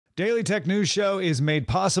Daily Tech News Show is made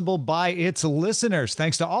possible by its listeners.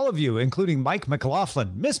 Thanks to all of you, including Mike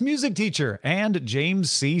McLaughlin, Miss Music Teacher, and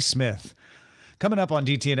James C. Smith. Coming up on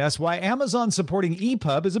DTNS, why Amazon supporting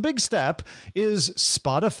EPUB is a big step. Is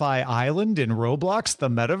Spotify Island in Roblox the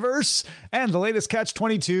metaverse? And the latest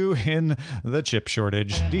catch-22 in the chip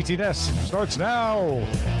shortage. DTNS starts now.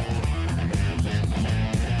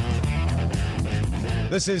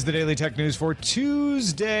 This is the Daily Tech News for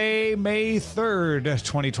Tuesday, May 3rd,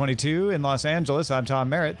 2022. In Los Angeles, I'm Tom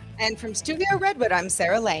Merritt. And from Studio Redwood, I'm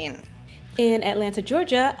Sarah Lane. In Atlanta,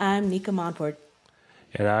 Georgia, I'm Nica Montford.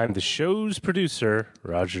 And I'm the show's producer,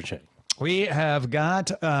 Roger Chang. We have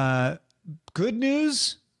got good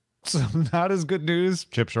news, some not as good news,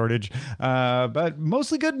 chip shortage, but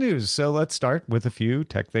mostly good news. So let's start with a few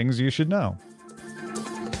tech things you should know.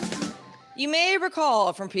 You may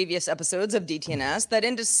recall from previous episodes of DTNS that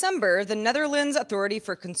in December, the Netherlands Authority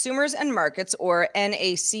for Consumers and Markets, or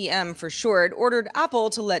NACM for short, ordered Apple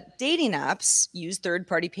to let dating apps use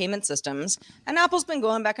third-party payment systems, and Apple's been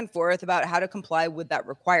going back and forth about how to comply with that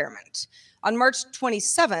requirement. On March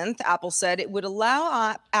 27th, Apple said it would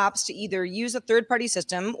allow apps to either use a third-party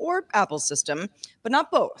system or Apple's system, but not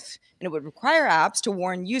both. And it would require apps to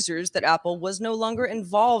warn users that Apple was no longer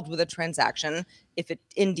involved with a transaction if it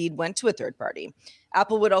indeed went to a third party.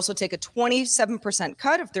 Apple would also take a 27%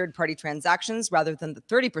 cut of third-party transactions rather than the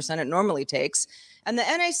 30% it normally takes. And the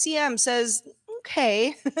NACM says,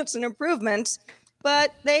 okay, that's an improvement,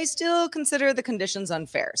 but they still consider the conditions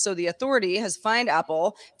unfair. So the authority has fined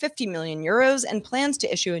Apple 50 million euros and plans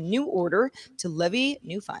to issue a new order to levy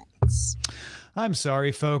new fines. I'm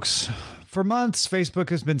sorry, folks. For months, Facebook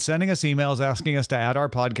has been sending us emails asking us to add our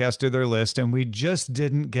podcast to their list, and we just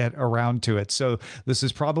didn't get around to it. So this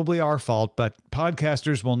is probably our fault, but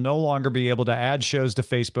podcasters will no longer be able to add shows to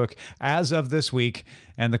Facebook as of this week,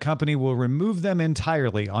 and the company will remove them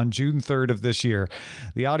entirely on June 3rd of this year.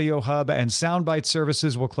 The Audio Hub and Soundbite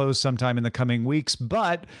services will close sometime in the coming weeks,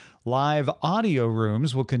 but live audio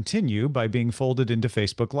rooms will continue by being folded into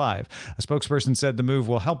Facebook Live. A spokesperson said the move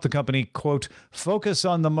will help the company, quote, focus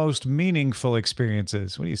on the most meaningful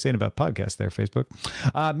experiences. What are you saying about podcasts there, Facebook?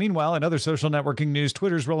 Meanwhile, in other social networking news,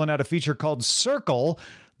 Twitter's rolling out a feature called Circle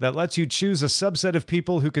that lets you choose a subset of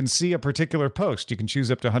people who can see a particular post. You can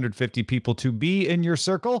choose up to 150 people to be in your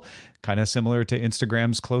circle, kind of similar to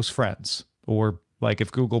Instagram's close friends, or like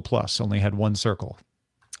if Google Plus only had one circle.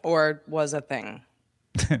 Or was a thing.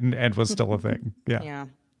 and was still a thing. Yeah.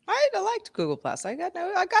 I liked Google Plus. I got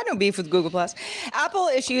no beef with Google Plus. Apple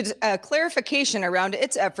issued a clarification around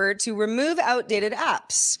its effort to remove outdated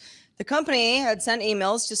apps. The company had sent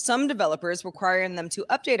emails to some developers requiring them to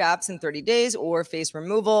update apps in 30 days or face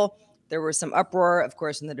removal. There was some uproar, of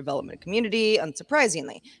course, in the development community,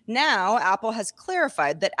 unsurprisingly. Now, Apple has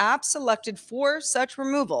clarified that apps selected for such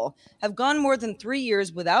removal have gone more than 3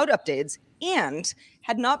 years without updates and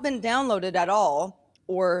had not been downloaded at all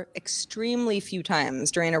or extremely few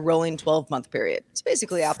times during a rolling 12-month period. It's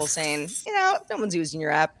basically Apple saying, if no one's using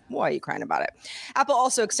your app, why are you crying about it? Apple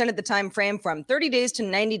also extended the time frame from 30 days to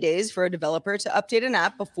 90 days for a developer to update an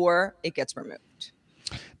app before it gets removed.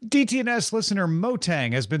 DTNS listener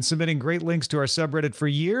Motang has been submitting great links to our subreddit for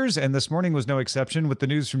years, and this morning was no exception with the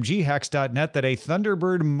news from ghacks.net that a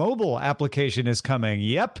Thunderbird mobile application is coming.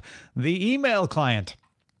 Yep, the email client.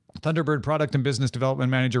 Thunderbird Product and Business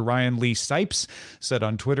Development Manager Ryan Lee Sipes said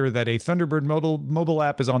on Twitter that a Thunderbird mobile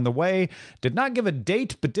app is on the way. Did not give a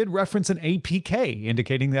date, but did reference an APK,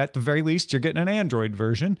 indicating that at the very least you're getting an Android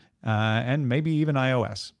version and maybe even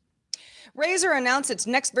iOS. Razer announced its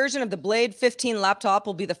next version of the Blade 15 laptop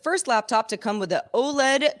will be the first laptop to come with an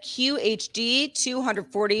OLED QHD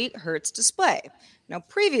 240 hertz display. Now,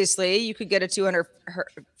 previously, you could get a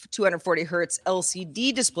 240 hertz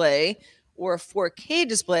LCD display or a 4K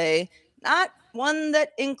display, not one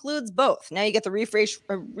that includes both. Now you get the refresh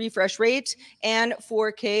rate and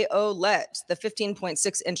 4K OLED. The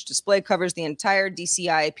 15.6-inch display covers the entire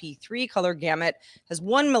DCI P3 color gamut, has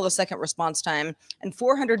 1 millisecond response time, and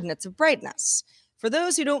 400 nits of brightness. For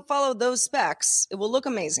those who don't follow those specs, it will look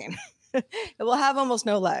amazing. It will have almost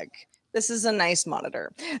no lag. This is a nice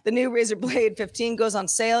monitor. The new Razer Blade 15 goes on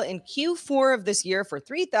sale in Q4 of this year for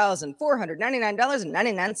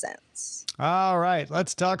 $3,499.99. All right,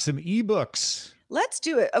 let's talk some ebooks. Let's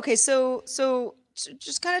do it. Okay, so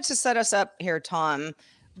just kind of to set us up here, Tom,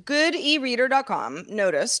 goodereader.com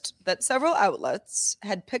noticed that several outlets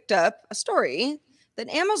had picked up a story that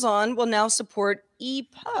Amazon will now support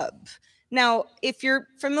EPUB. Now, if you're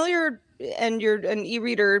familiar and you're an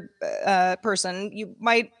e-reader person, you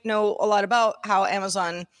might know a lot about how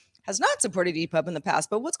Amazon has not supported EPUB in the past,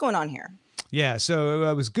 but what's going on here? Yeah,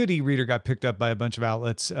 so it was good. E-reader got picked up by a bunch of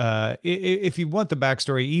outlets. If you want the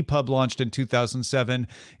backstory, EPUB launched in 2007.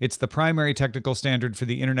 It's the primary technical standard for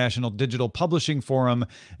the International Digital Publishing Forum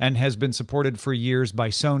and has been supported for years by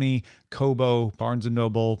Sony, Kobo, Barnes &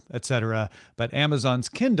 Noble, etc. But Amazon's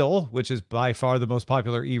Kindle, which is by far the most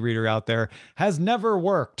popular e-reader out there, has never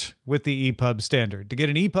worked with the EPUB standard. To get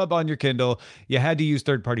an EPUB on your Kindle, you had to use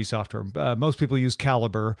third-party software. Most people use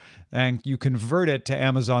Calibre, and you convert it to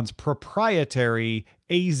Amazon's proprietary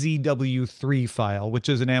AZW3 file, which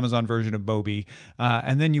is an Amazon version of Mobi,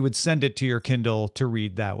 and then you would send it to your Kindle to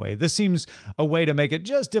read that way. This seems a way to make it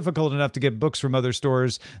just difficult enough to get books from other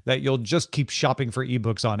stores that you'll just keep shopping for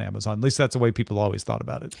ebooks on Amazon. At least that's the way people always thought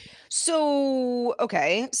about it. So,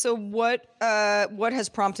 okay. So what has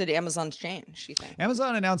prompted Amazon's change, you think?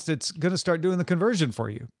 Amazon announced it's going to start doing the conversion for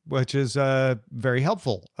you, which is very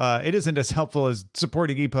helpful. It isn't as helpful as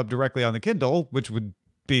supporting EPUB directly on the Kindle, which would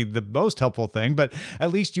be the most helpful thing, but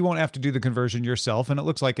at least you won't have to do the conversion yourself, and it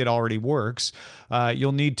looks like it already works.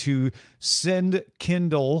 You'll need to send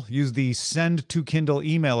Kindle, use the send to Kindle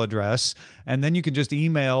email address, and then you can just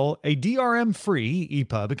email a DRM-free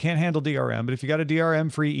EPUB. It can't handle DRM, but if you got a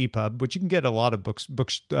DRM-free EPUB, which you can get a lot of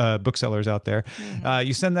booksellers out there,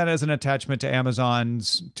 you send that as an attachment to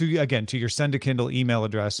Amazon's, to your send to Kindle email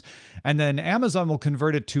address, and then Amazon will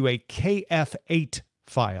convert it to a KF8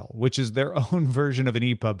 file, which is their own version of an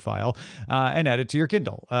EPUB file, and add it to your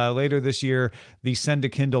Kindle. Later this year, the Send to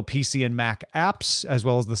Kindle PC and Mac apps, as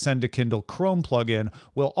well as the Send to Kindle Chrome plugin,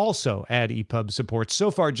 will also add EPUB support.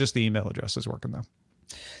 So far, just the email address is working, though.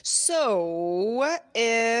 So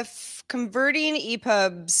if converting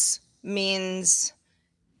EPUBs means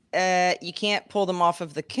you can't pull them off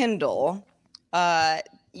of the Kindle,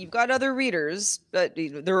 you've got other readers.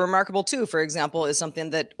 The Remarkable 2, for example, is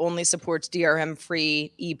something that only supports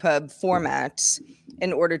DRM-free EPUB formats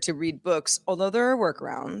in order to read books, although there are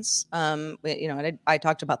workarounds. And I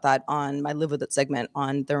talked about that on my Live With It segment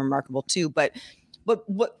on The Remarkable 2. But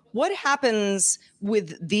what happens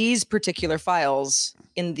with these particular files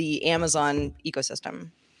in the Amazon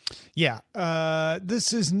ecosystem? Yeah,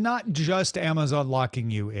 this is not just Amazon locking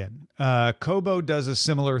you in. Kobo does a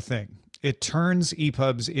similar thing. It turns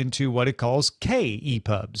EPUBs into what it calls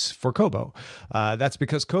K-EPUBs for Kobo. That's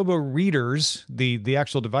because Kobo readers, the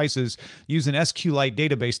actual devices, use an SQLite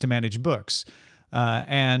database to manage books.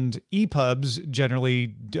 And EPUBs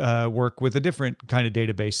generally work with a different kind of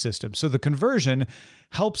database system. So the conversion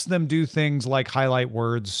helps them do things like highlight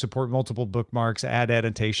words, support multiple bookmarks, add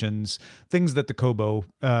annotations, things that the Kobo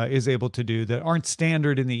is able to do that aren't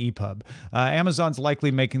standard in the EPUB. Amazon's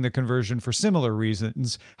likely making the conversion for similar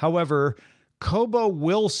reasons. However, Kobo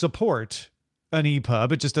will support an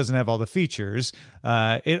EPUB. It just doesn't have all the features.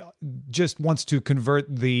 It just wants to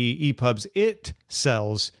convert the EPUBs it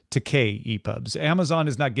sells to K-EPUBs. Amazon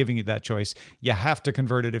is not giving you that choice. You have to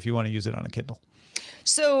convert it if you want to use it on a Kindle.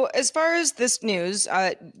 So as far as this news,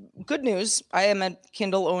 good news. I am a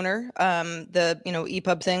Kindle owner. The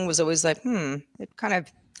EPUB thing was always like, it kind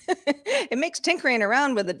of it makes tinkering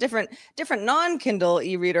around with a different non-Kindle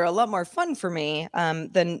e-reader a lot more fun for me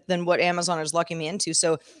than what Amazon is locking me into.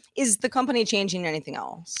 So is the company changing anything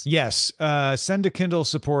else? Yes. Send to Kindle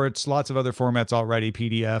supports lots of other formats already,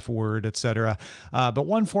 PDF, Word, etc. But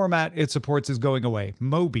one format it supports is going away,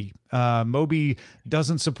 Mobi. Mobi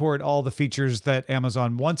doesn't support all the features that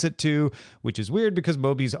Amazon wants it to, which is weird because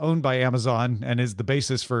Mobi's owned by Amazon and is the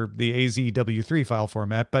basis for the AZW3 file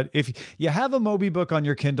format. But if you have a Mobi book on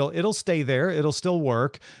your Kindle, it'll stay there. It'll still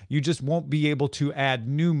work. You just won't be able to add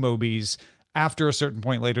new Mobis after a certain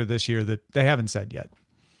point later this year that they haven't said yet.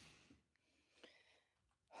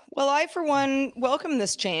 Well, I, for one, welcome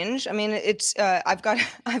this change. I mean, it's I've got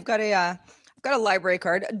a library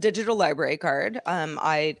card, a digital library card.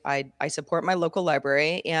 I support my local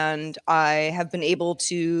library, and I have been able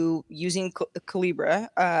to, using Calibra,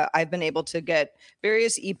 I've been able to get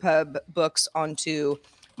various EPUB books onto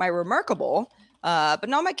my Remarkable, but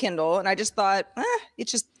not my Kindle. And I just thought,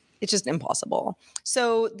 it's just impossible.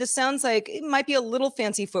 So this sounds like it might be a little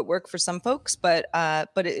fancy footwork for some folks, but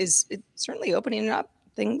it's certainly opening up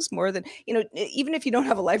things more than, even if you don't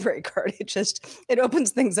have a library card, it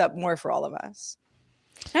opens things up more for all of us.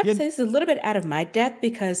 I have to say this is a little bit out of my depth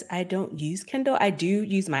because I don't use Kindle. I do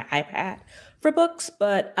use my iPad for books,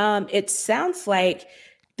 but it sounds like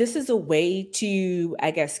this is a way to,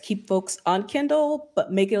 I guess, keep folks on Kindle,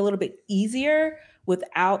 but make it a little bit easier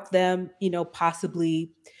without them,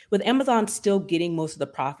 possibly with Amazon still getting most of the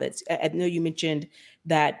profits. I know you mentioned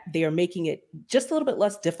that they are making it just a little bit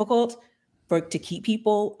less difficult to keep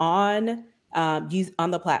people on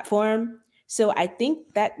the platform. So I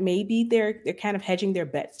think that maybe they're kind of hedging their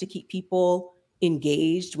bets to keep people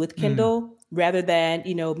engaged with Kindle rather than,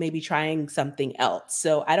 maybe trying something else.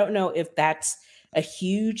 So I don't know if that's a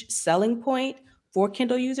huge selling point for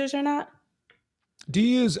Kindle users or not. Do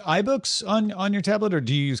you use iBooks on your tablet, or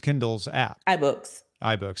do you use Kindle's app? iBooks.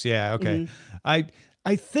 iBooks, yeah, okay. Mm-hmm.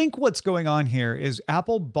 I think what's going on here is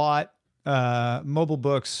Apple bought mobile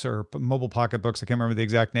books or mobile pocket books. I can't remember the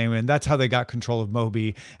exact name, and that's how they got control of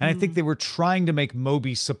Mobi. And I think they were trying to make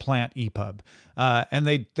Mobi supplant EPUB. And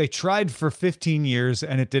they tried for 15 years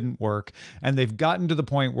and it didn't work. And they've gotten to the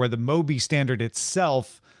point where the Mobi standard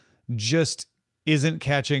itself just isn't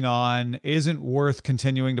catching on, isn't worth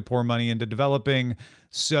continuing to pour money into developing.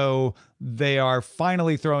 So they are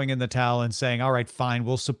finally throwing in the towel and saying, all right, fine,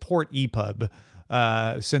 we'll support EPUB.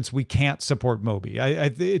 Since we can't support Mobi.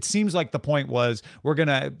 It seems like the point was we're going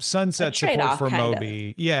to sunset support for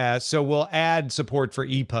Mobi. Yeah, so we'll add support for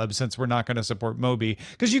EPUB since we're not going to support Mobi.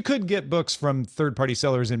 Because you could get books from third-party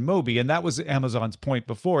sellers in Mobi, and that was Amazon's point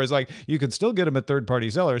before, is like you could still get them at third-party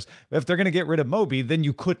sellers. If they're going to get rid of Mobi, then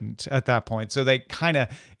you couldn't at that point. So they kind of,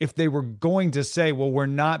 if they were going to say, well, we're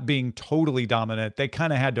not being totally dominant, they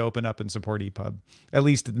kind of had to open up and support EPUB, at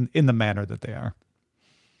least in the manner that they are.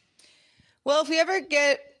 Well, if we ever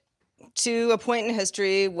get to a point in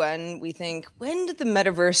history when we think, when did the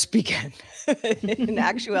metaverse begin? In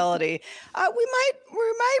actuality, we might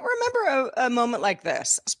remember a moment like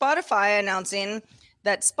this. Spotify announcing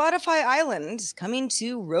that Spotify Island is coming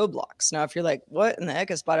to Roblox. Now, if you're like, what in the heck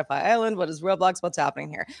is Spotify Island? What is Roblox? What's happening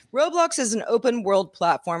here? Roblox is an open world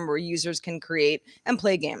platform where users can create and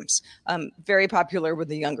play games. Very popular with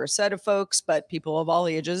the younger set of folks, but people of all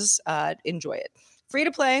ages enjoy it. Free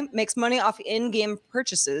to play, makes money off in-game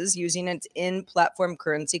purchases using its in-platform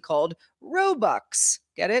currency called Robux.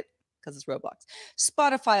 Get it? Because it's Roblox.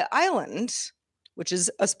 Spotify Island, which is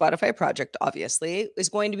a Spotify project, obviously, is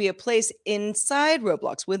going to be a place inside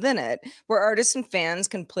Roblox, within it, where artists and fans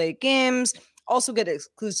can play games, also get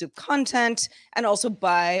exclusive content, and also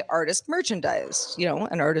buy artist merchandise,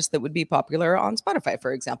 an artist that would be popular on Spotify,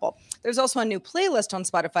 for example. There's also a new playlist on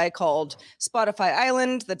Spotify called Spotify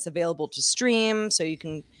Island that's available to stream, so you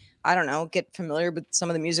can, get familiar with some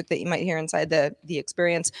of the music that you might hear inside the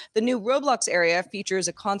experience. The new Roblox area features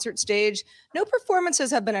a concert stage. No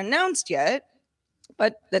performances have been announced yet,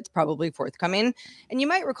 but that's probably forthcoming. And you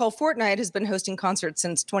might recall Fortnite has been hosting concerts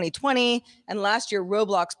since 2020. And last year,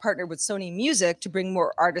 Roblox partnered with Sony Music to bring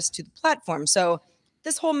more artists to the platform. So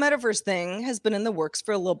this whole metaverse thing has been in the works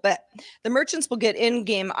for a little bit. The merchants will get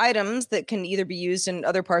in-game items that can either be used in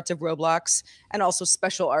other parts of Roblox and also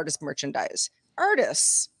special artist merchandise.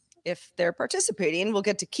 Artists, if they're participating, will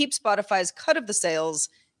get to keep Spotify's cut of the sales,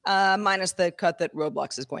 minus the cut that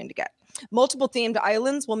Roblox is going to get. Multiple themed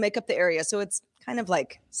islands will make up the area. So it's kind of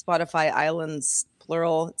like Spotify Islands,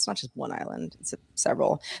 plural. It's not just one island, it's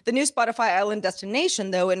several. The new Spotify Island destination,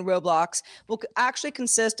 though, in Roblox will actually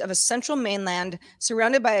consist of a central mainland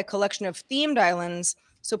surrounded by a collection of themed islands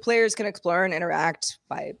so players can explore and interact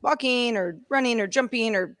by walking or running or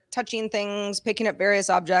jumping or touching things, picking up various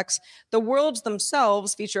objects. The worlds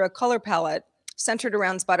themselves feature a color palette centered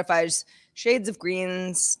around Spotify's shades of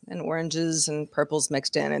greens and oranges and purples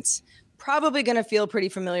mixed in. It's probably going to feel pretty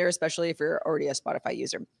familiar, especially if you're already a Spotify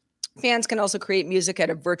user. Fans can also create music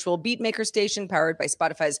at a virtual beatmaker station powered by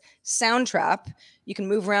Spotify's Soundtrap. You can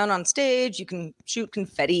move around on stage, you can shoot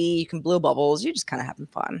confetti, you can blow bubbles, you're just kind of having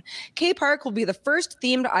fun. K-Park will be the first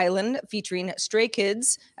themed island featuring Stray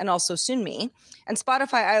Kids and also Sunmi. And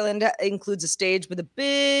Spotify Island includes a stage with a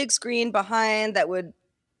big screen behind that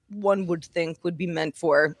one would think would be meant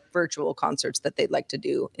for virtual concerts that they'd like to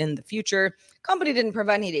do in the future. Company didn't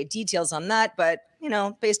provide any details on that, but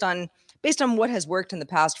based on what has worked in the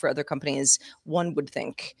past for other companies, one would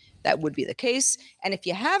think that would be the case. And if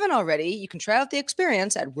you haven't already, you can try out the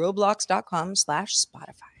experience at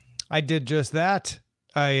roblox.com/Spotify. I did just that.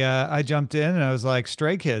 I jumped in and I was like,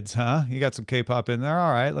 Stray Kids, huh? You got some K-pop in there.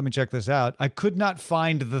 All right, let me check this out. I could not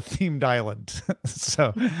find the themed island.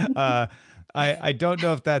 So, I don't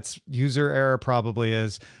know if that's user error, probably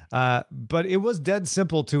is, but it was dead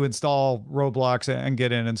simple to install Roblox and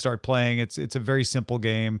get in and start playing. It's a very simple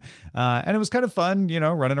game, and it was kind of fun,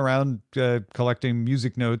 running around collecting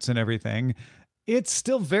music notes and everything. It's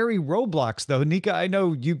still very Roblox, though. Nica, I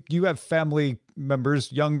know you have family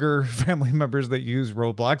members, younger family members that use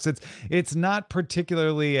Roblox. It's not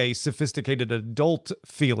particularly a sophisticated adult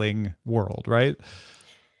feeling world, right?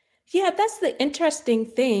 Yeah, that's the interesting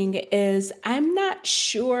thing is I'm not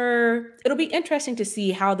sure. It'll be interesting to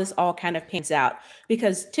see how this all kind of pans out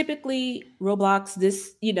because typically Roblox,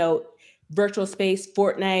 virtual space,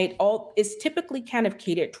 Fortnite, all is typically kind of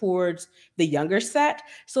catered towards the younger set.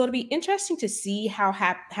 So it'll be interesting to see how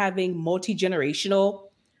having multi-generational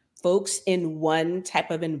folks in one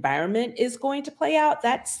type of environment is going to play out.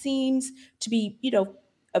 That seems to be,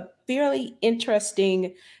 a fairly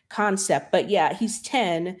interesting concept. But yeah, he's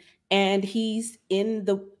 10 and he's in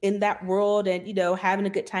that world and, having a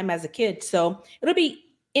good time as a kid. So it'll be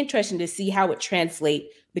interesting to see how it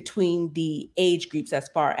translates between the age groups as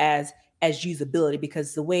far as usability,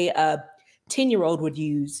 because the way a 10-year-old would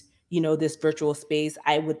use, this virtual space,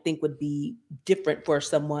 I would think would be different for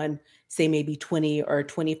someone, say maybe 20 or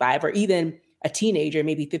 25, or even a teenager,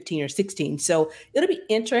 maybe 15 or 16. So it'll be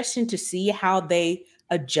interesting to see how they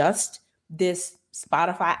adjust this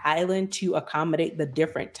Spotify island to accommodate the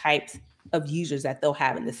different types of users that they'll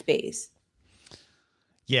have in the space.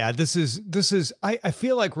 Yeah, this is I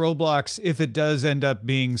feel like Roblox, if it does end up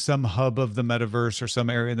being some hub of the metaverse or some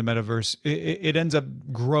area in the metaverse, it ends up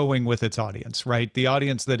growing with its audience, right? The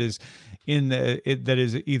audience that is that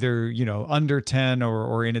is either, under 10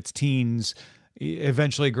 or in its teens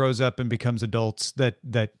eventually grows up and becomes adults that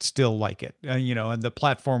still like it, and the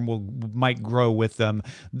platform might grow with them.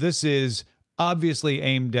 This is obviously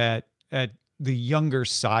aimed at the younger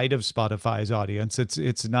side of Spotify's audience.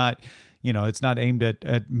 It's not, it's not aimed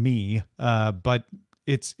at me, but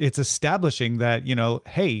it's establishing that,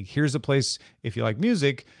 hey, here's a place, if you like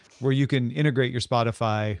music, where you can integrate your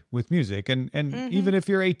Spotify with music. And even if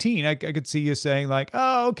you're 18, I could see you saying like,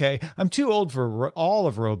 oh, okay, I'm too old for all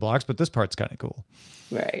of Roblox, but this part's kind of cool.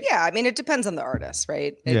 Right. Yeah. I mean, it depends on the artist,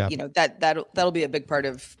 right? Yeah. That'll be a big part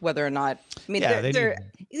of whether or not, I mean, yeah, they're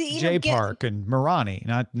Jay Park and Marani,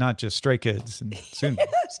 not just Stray Kids and soon.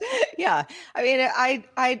 Yeah. I mean, I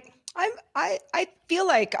feel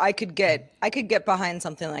like I could get behind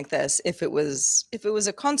something like this if it was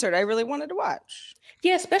a concert I really wanted to watch.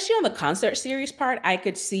 Yeah, especially on the concert series part, I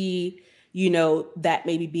could see, that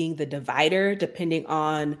maybe being the divider, depending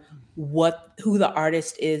on who the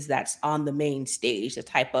artist is that's on the main stage, the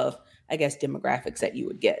type of, I guess, demographics that you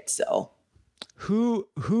would get. So who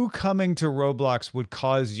coming to Roblox would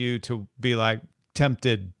cause you to be like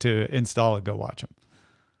tempted to install and go watch them?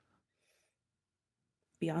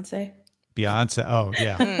 Beyonce. Oh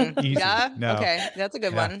yeah. Easy. Yeah. No. Okay, that's a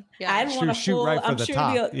good one. Yeah. I'd want to shoot right for the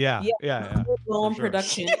top. Yeah. Full-blown Sure.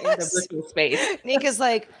 production in the virtual space. Nika's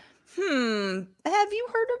like, have you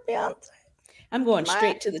heard of Beyonce? I'm going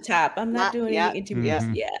straight to the top. I'm not doing any interviews.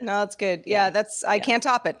 Mm-hmm. Yeah. No, that's good. Yeah, I can't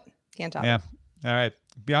top it. Can't top it. Yeah. All right.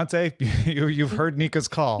 Beyonce, you've heard Nika's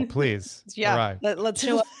call. Please. Yeah. All right. Let's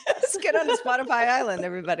show up. Let's get on the Spotify island,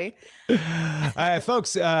 everybody.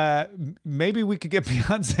 Folks, maybe we could get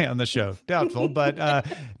Beyonce on the show. Doubtful, but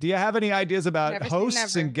do you have any ideas about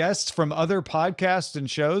hosts and guests from other podcasts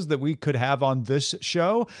and shows that we could have on this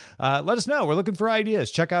show? Let us know. We're looking for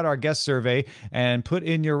ideas. Check out our guest survey and put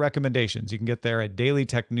in your recommendations. You can get there at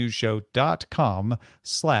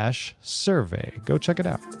dailytechnewsshow.com/survey. Go check it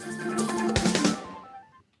out.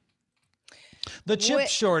 The chip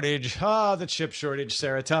shortage. The chip shortage,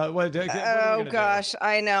 Sarah. What Gosh,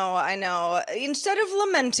 I know. Instead of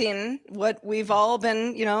lamenting what we've all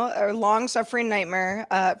been, a long-suffering nightmare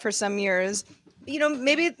for some years,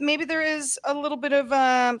 maybe there is a little bit of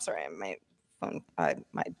sorry, my phone,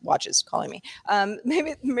 my watch is calling me.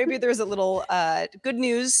 Maybe there's a little good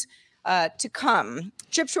news to come.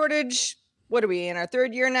 Chip shortage. What are we in our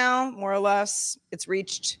third year now? More or less, it's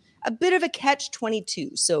reached a bit of a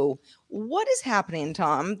catch-22. So what is happening,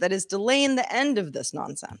 Tom, that is delaying the end of this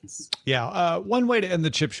nonsense? Yeah. One way to end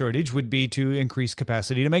the chip shortage would be to increase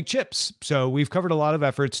capacity to make chips. So we've covered a lot of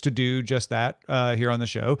efforts to do just that here on the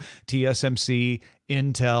show. TSMC,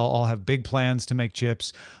 Intel all have big plans to make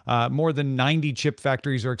chips. More than 90 chip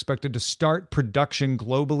factories are expected to start production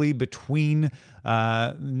globally between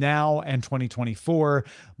now and 2024.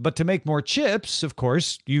 But to make more chips, of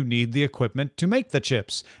course, you need the equipment to make the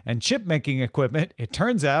chips. And chip making equipment, it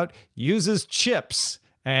turns out, uses chips.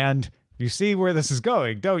 And you see where this is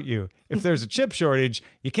going, don't you? If there's a chip shortage,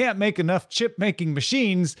 you can't make enough chip making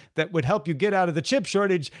machines that would help you get out of the chip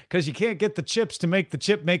shortage because you can't get the chips to make the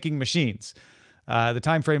chip making machines. The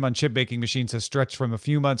time frame on chip making machines has stretched from a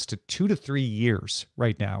few months to 2 to 3 years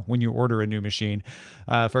right now when you order a new machine.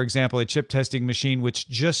 For example, a chip testing machine which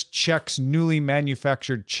just checks newly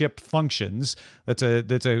manufactured chip functions, that's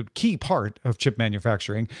a key part of chip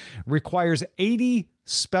manufacturing, requires 80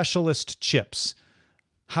 specialist chips.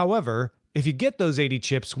 However, if you get those 80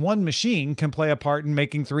 chips, one machine can play a part in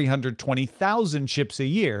making 320,000 chips a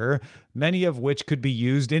year, many of which could be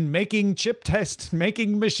used in making chip test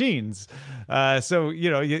making machines. So,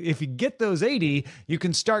 if you get those 80, you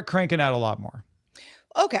can start cranking out a lot more.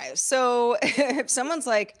 Okay, so if someone's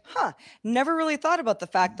like, never really thought about the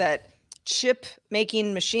fact that chip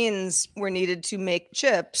making machines were needed to make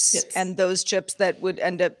chips, Chips. and those chips that would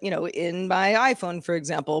end up, in my iPhone, for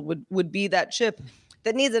example, would be that chip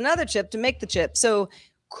that needs another chip to make the chip. So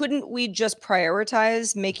couldn't we just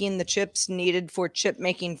prioritize making the chips needed for chip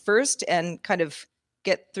making first and kind of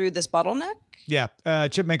get through this bottleneck? Yeah,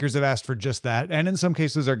 chip makers have asked for just that, and in some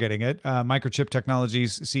cases are getting it. Microchip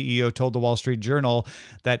Technologies CEO told the Wall Street Journal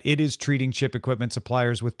that it is treating chip equipment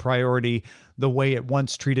suppliers with priority the way it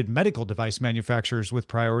once treated medical device manufacturers with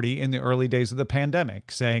priority in the early days of the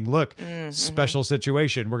pandemic, saying, look, special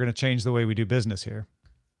situation. We're going to change the way we do business here.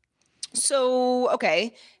 So,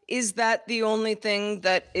 okay, is that the only thing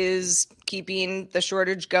that is keeping the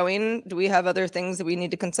shortage going? Do we have other things that we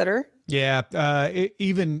need to consider? Yeah,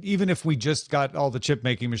 even if we just got all the chip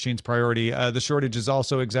making machines priority, the shortage is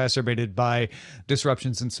also exacerbated by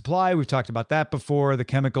disruptions in supply. We've talked about that before. The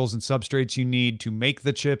chemicals and substrates you need to make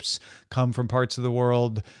the chips come from parts of the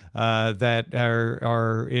world that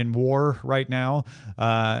are in war right now,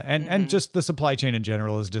 and just the supply chain in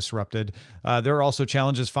general is disrupted. There are also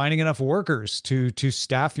challenges finding enough workers to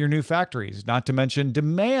staff your new factories. Not to mention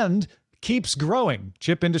demand keeps growing.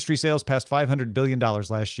 Chip industry sales passed $500 billion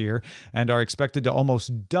last year and are expected to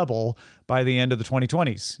almost double by the end of the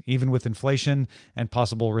 2020s. Even with inflation and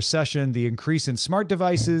possible recession, the increase in smart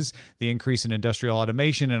devices, the increase in industrial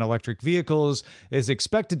automation and electric vehicles is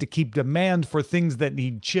expected to keep demand for things that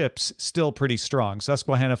need chips still pretty strong.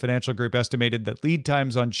 Susquehanna Financial Group estimated that lead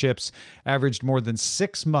times on chips averaged more than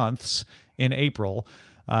 6 months in April.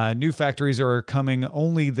 New factories are coming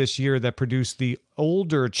only this year that produce the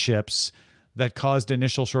older chips that caused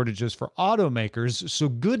initial shortages for automakers. So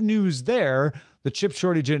good news there. The chip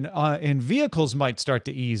shortage in vehicles might start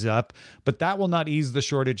to ease up, but that will not ease the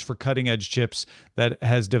shortage for cutting edge chips that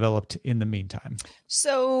has developed in the meantime.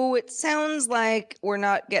 So it sounds like we're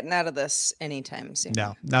not getting out of this anytime soon.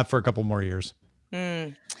 No, not for a couple more years.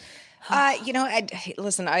 Listen,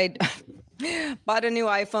 I bought a new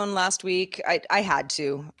iPhone last week. I had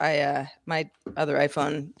to. My other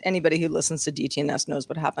iPhone, anybody who listens to DTNS knows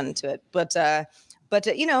what happened to it. But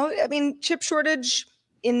chip shortage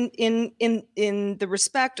in the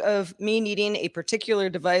respect of me needing a particular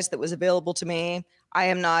device that was available to me, I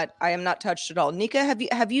am not touched at all. Nica,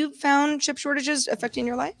 have you found chip shortages affecting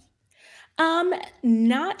your life?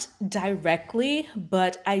 Not directly,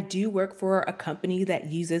 but I do work for a company that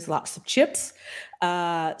uses lots of chips.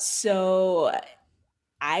 So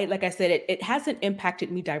like I said, it hasn't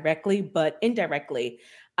impacted me directly, but indirectly,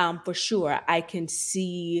 for sure, I can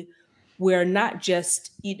see where not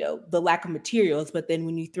just, the lack of materials, but then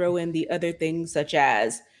when you throw in the other things such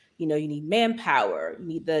as, you need manpower, you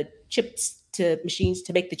need the machines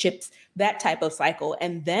to make the chips, that type of cycle.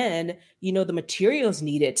 And then, the materials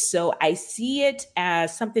needed. So I see it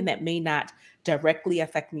as something that may not directly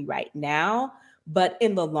affect me right now, but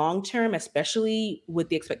in the long term, especially with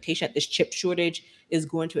the expectation that this chip shortage is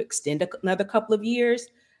going to extend another couple of years,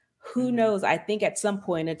 who knows? I think at some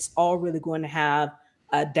point it's all really going to have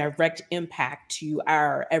a direct impact to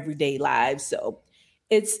our everyday lives. So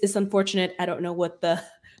it's unfortunate. I don't know what the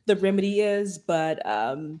remedy is, but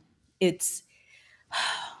it's,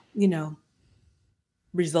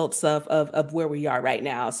 results of where we are right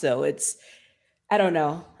now. So I don't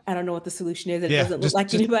know. I don't know what the solution is. It doesn't look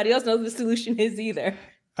like anybody else knows what the solution is either.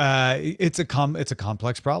 It's a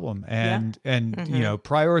complex problem, and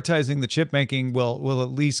prioritizing the chip making will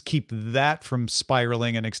at least keep that from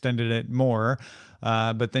spiraling and extending it more.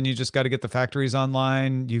 But then you just got to get the factories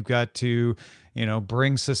online. You've got to,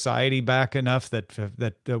 bring society back enough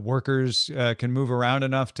that the workers can move around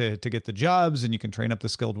enough to get the jobs, and you can train up the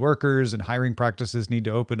skilled workers, and hiring practices need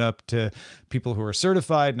to open up to people who are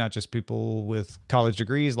certified, not just people with college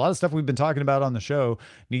degrees. A lot of stuff we've been talking about on the show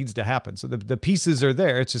needs to happen. So the pieces are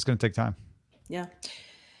there. It's just going to take time. Yeah.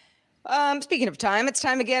 Speaking of time, it's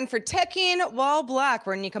time again for Teching While Black,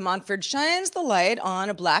 where Nica Montford shines the light on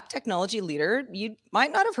a Black technology leader you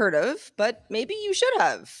might not have heard of, but maybe you should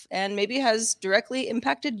have, and maybe has directly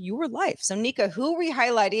impacted your life. So Nica, who are we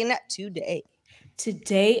highlighting today?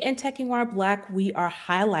 Today in Teching While Black, we are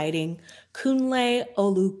highlighting Kunle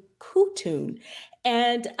Olukutun.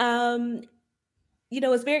 And,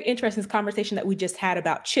 it's very interesting, this conversation that we just had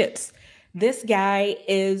about chips. This guy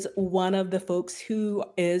is one of the folks who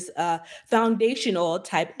is a foundational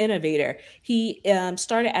type innovator. He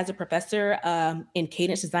started as a professor in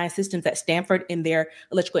cadence design systems at Stanford in their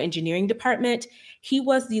electrical engineering department. He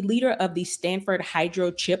was the leader of the Stanford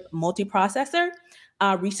Hydro Chip multiprocessor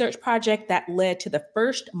research project that led to the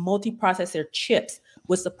first multiprocessor chips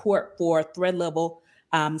with support for thread level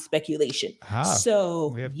speculation. Ah,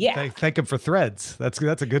 So yeah. Thank him for threads. That's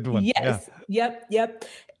a good one. Yes. Yeah. Yep.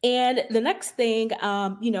 And the next thing,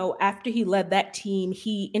 after he led that team,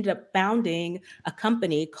 he ended up founding a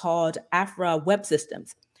company called Afra Web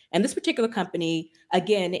Systems. And this particular company,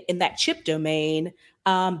 again, in that chip domain,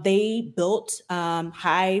 they built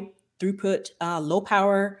high throughput, low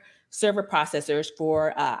power server processors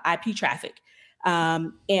for IP traffic.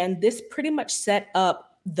 And this pretty much set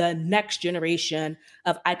up the next generation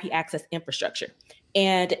of IP access infrastructure.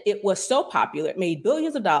 And it was so popular, it made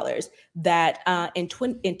billions of dollars, that in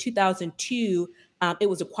 2002, it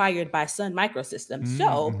was acquired by Sun Microsystems.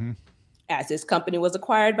 So as this company was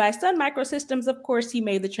acquired by Sun Microsystems, of course, he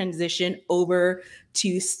made the transition over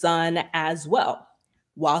to Sun as well.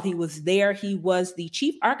 While he was there, he was the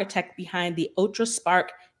chief architect behind the UltraSpark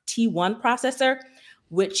T1 processor,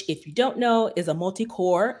 which, if you don't know, is a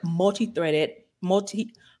multi-core, multi-threaded,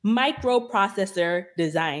 microprocessor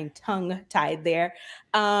design, tongue-tied there.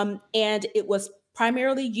 And it was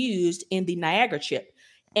primarily used in the Niagara chip.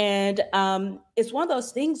 And it's one of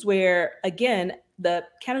those things where, again, the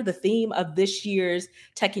kind of the theme of this year's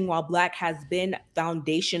Teching While Black has been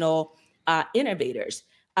foundational innovators.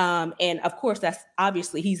 And of course, that's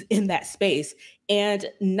obviously he's in that space. And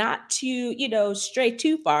not to, stray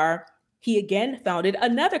too far, he again founded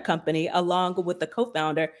another company along with the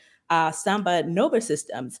co-founder, Samba Nova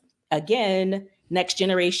Systems. Again, next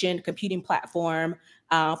generation computing platform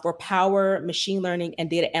for power, machine learning, and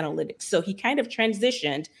data analytics. So he kind of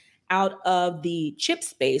transitioned out of the chip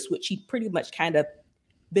space, which he pretty much kind of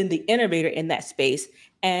been the innovator in that space.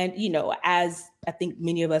 And, as I think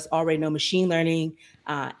many of us already know, machine learning,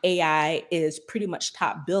 AI is pretty much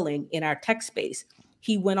top billing in our tech space.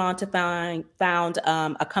 He went on to found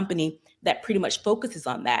a company that pretty much focuses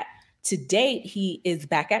on that. To date, he is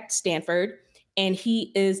back at Stanford, and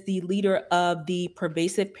he is the leader of the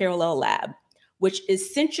Pervasive Parallel Lab, which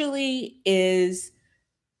essentially is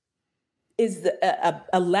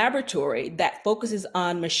a laboratory that focuses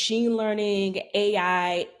on machine learning,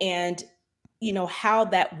 AI, and how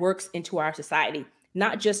that works into our society,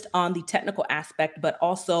 not just on the technical aspect, but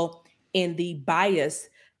also in the bias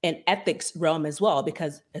and ethics realm as well.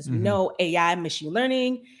 Because as we know, AI, machine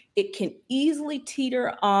learning, it can easily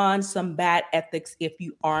teeter on some bad ethics if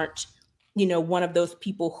you aren't, one of those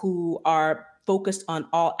people who are focused on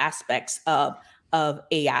all aspects of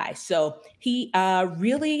AI. So he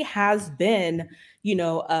really has been,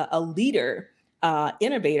 a leader,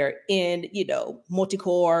 innovator in,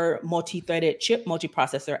 multi-core, multi-threaded chip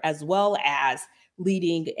multiprocessor, as well as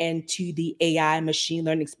leading into the AI machine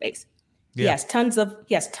learning space. Yeah. He has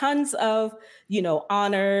tons of,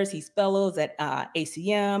 honors. He's fellows at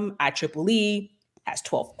ACM, IEEE, has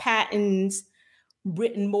 12 patents,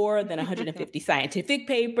 written more than 150 scientific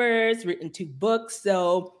papers, written 2 books.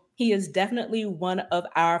 So he is definitely one of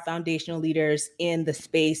our foundational leaders in the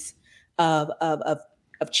space of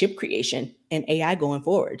chip creation and AI going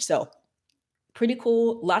forward. So pretty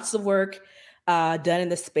cool. Lots of work done in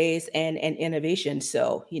the space and innovation.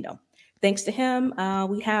 So, thanks to him,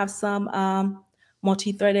 we have some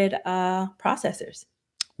multi-threaded processors.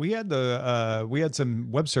 We had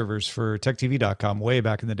some web servers for techtv.com way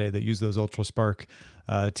back in the day that used those UltraSpark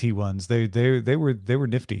T1s. They were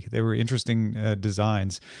nifty. They were interesting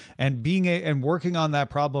designs, and and working on that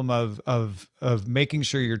problem of making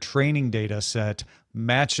sure your training data set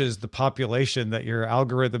matches the population that your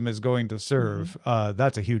algorithm is going to serve.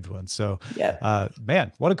 That's a huge one. So,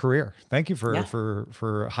 man, what a career! Thank you for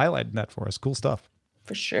highlighting that for us. Cool stuff.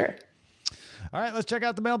 For sure. All right, let's check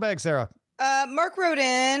out the mailbag, Sarah. Mark wrote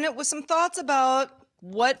in with some thoughts about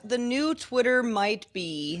what the new Twitter might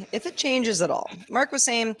be if it changes at all. Mark was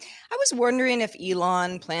saying, I was wondering if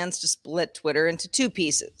Elon plans to split Twitter into 2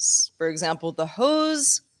 pieces. For example, the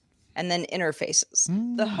hose and then interfaces.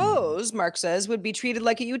 The hose, Mark says, would be treated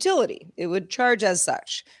like a utility. It would charge as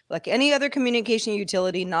such. Like any other communication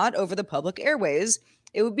utility not over the public airways,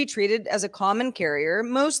 it would be treated as a common carrier,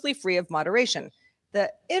 mostly free of moderation.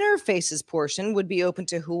 The interfaces portion would be open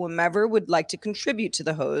to whomever would like to contribute to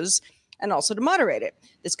the hose and also to moderate it.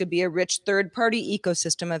 This could be a rich third-party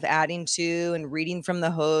ecosystem of adding to and reading from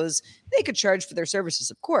the hose. They could charge for their services,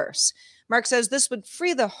 of course. Mark says this would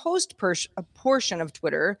free the host a portion of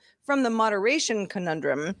Twitter from the moderation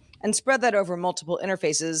conundrum and spread that over multiple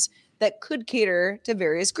interfaces that could cater to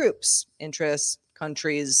various groups, interests,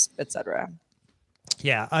 countries, etc.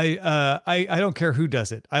 Yeah, I don't care who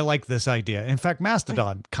does it. I like this idea. In fact,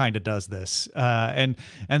 Mastodon kind of does this. And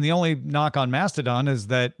the only knock on Mastodon is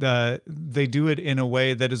that they do it in a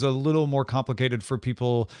way that is a little more complicated for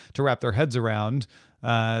people to wrap their heads around.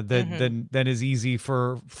 that is easy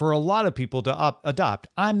for a lot of people to adopt.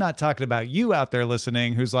 I'm not talking about you out there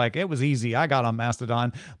listening who's like, it was easy, I got on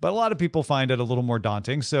Mastodon, but a lot of people find it a little more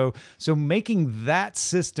daunting. So making that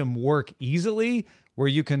system work easily, where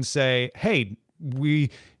you can say, hey,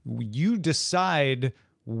 you decide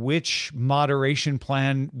which moderation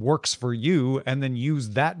plan works for you, and then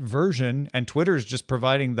use that version. And Twitter's just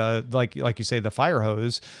providing the, like you say, the fire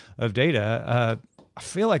hose of data. I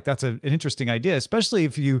feel like that's an interesting idea, especially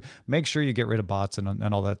if you make sure you get rid of bots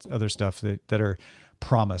and all that other stuff that are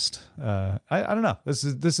promised. I don't know.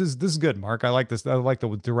 This is good, Mark. I like this. I like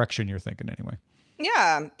the direction you're thinking anyway.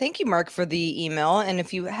 Yeah. Thank you, Mark, for the email. And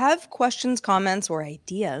if you have questions, comments, or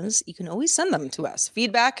ideas, you can always send them to us.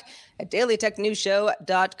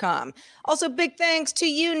 feedback@dailytechnewsshow.com. Also, big thanks to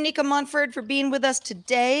you, Nica Montford, for being with us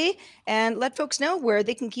today. And let folks know where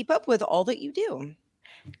they can keep up with all that you do.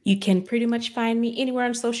 You can pretty much find me anywhere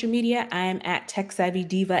on social media. I am at Tech Savvy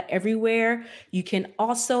Diva everywhere. You can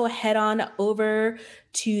also head on over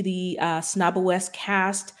to the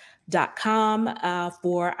snobblewestcast.com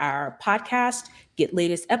for our podcast, get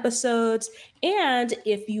latest episodes. And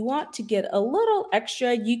if you want to get a little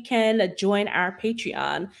extra, you can join our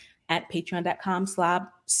Patreon at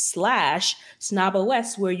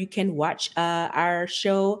patreon.com/snobblewest, where you can watch our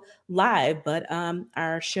show live. But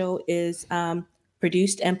our show is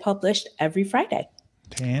produced and published every Friday.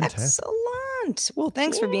 Fantastic. Excellent. Well,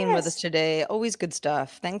 thanks for being with us today. Always good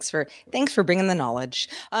stuff. Thanks for bringing the knowledge.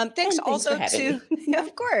 Thanks also to,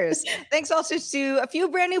 of course. Thanks also to a few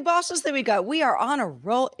brand new bosses that we got. We are on a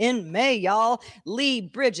roll in May, y'all. Lee,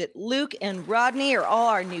 Bridget, Luke, and Rodney are all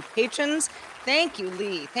our new patrons. Thank you,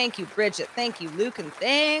 Lee. Thank you, Bridget. Thank you, Luke, and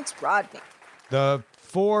thanks, Rodney. The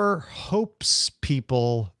 4 hopes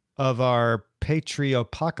people of our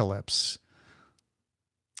Patriopocalypse.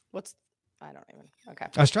 I don't even. Okay.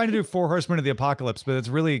 I was trying to do 4 horsemen of the apocalypse, but it's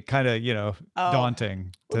really kind of,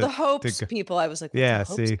 daunting. The hopes people. I was like, what's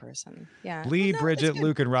a hopes person? Yeah. Lee, Bridget,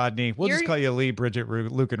 Luke, and Rodney. We'll just call you Lee, Bridget,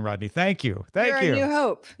 Luke, and Rodney. Thank you. You're a new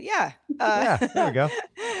hope. Yeah. Yeah, there we go.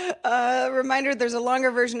 Reminder, there's a longer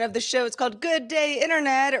version of the show. It's called Good Day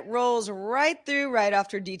Internet. It rolls right through right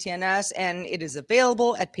after DTNS, and it is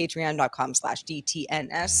available at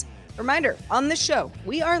patreon.com/DTNS. Reminder, on this show,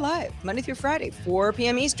 we are live Monday through Friday, 4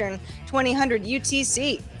 p.m. Eastern, 2000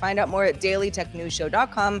 UTC. Find out more at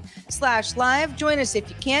dailytechnewsshow.com/live. Join us if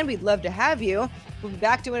you can. We'd love to have you. We'll be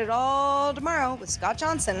back doing it all tomorrow with Scott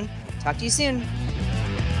Johnson. Talk to you soon.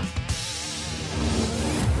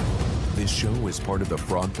 This show is part of the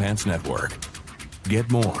Frog Pants Network. Get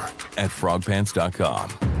more at frogpants.com.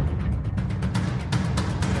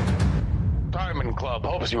 Diamond Club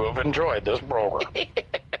hopes you have enjoyed this program.